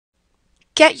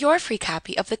Get your free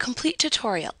copy of the complete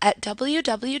tutorial at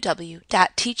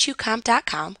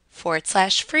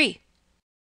www.teachucomp.com/free.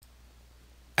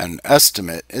 An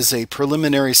estimate is a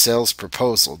preliminary sales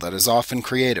proposal that is often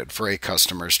created for a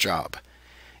customer's job.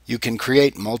 You can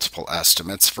create multiple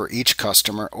estimates for each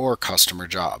customer or customer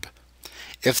job.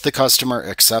 If the customer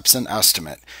accepts an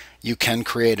estimate, you can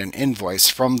create an invoice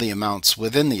from the amounts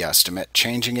within the estimate,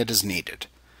 changing it as needed.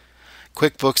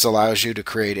 QuickBooks allows you to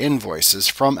create invoices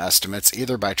from estimates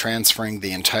either by transferring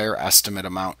the entire estimate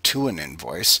amount to an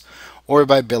invoice or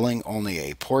by billing only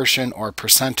a portion or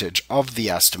percentage of the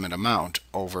estimate amount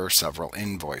over several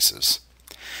invoices.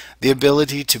 The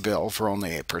ability to bill for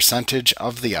only a percentage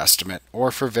of the estimate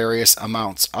or for various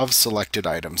amounts of selected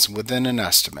items within an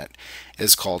estimate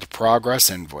is called progress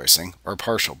invoicing or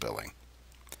partial billing.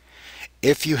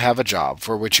 If you have a job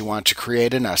for which you want to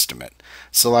create an estimate,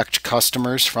 select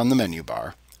Customers from the menu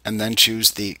bar and then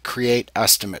choose the Create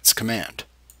Estimates command.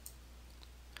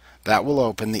 That will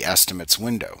open the Estimates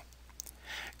window.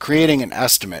 Creating an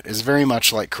estimate is very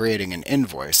much like creating an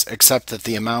invoice, except that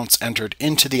the amounts entered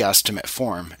into the estimate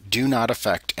form do not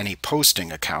affect any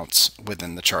posting accounts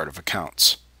within the chart of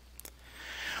accounts.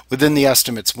 Within the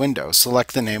Estimates window,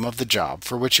 select the name of the job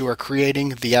for which you are creating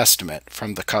the estimate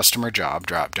from the Customer Job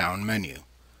drop-down menu.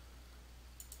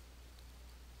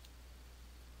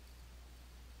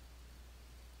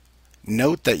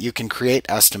 Note that you can create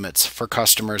estimates for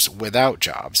customers without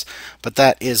jobs, but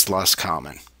that is less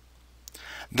common.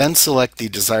 Then select the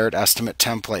desired estimate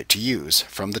template to use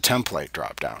from the Template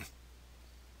drop-down.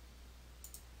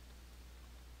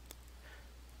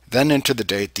 Then enter the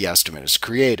date the estimate is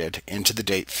created into the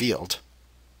Date field,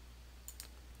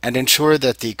 and ensure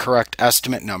that the correct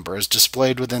estimate number is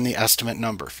displayed within the Estimate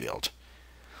Number field.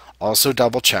 Also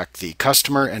double-check the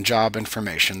customer and job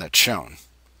information that's shown.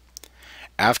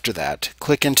 After that,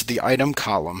 click into the Item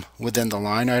column within the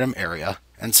Line Item area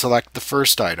and select the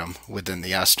first item within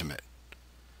the estimate.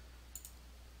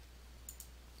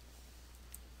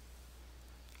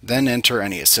 Then enter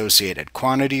any associated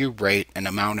quantity, rate, and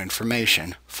amount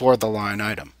information for the line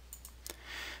item.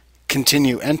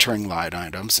 Continue entering line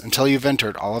items until you've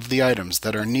entered all of the items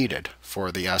that are needed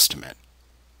for the estimate.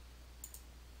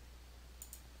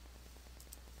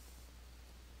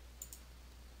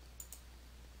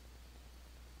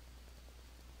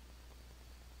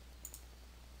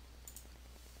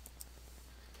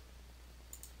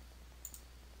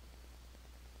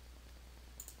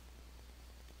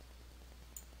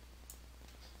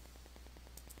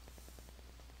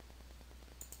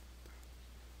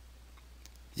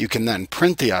 You can then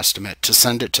print the estimate to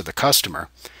send it to the customer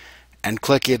and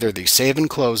click either the Save and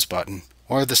Close button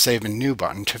or the Save and New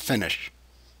button to finish.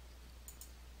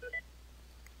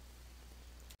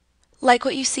 Like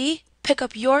what you see? Pick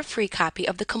up your free copy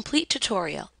of the complete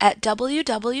tutorial at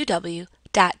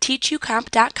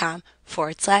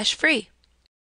www.teachucomp.com/free.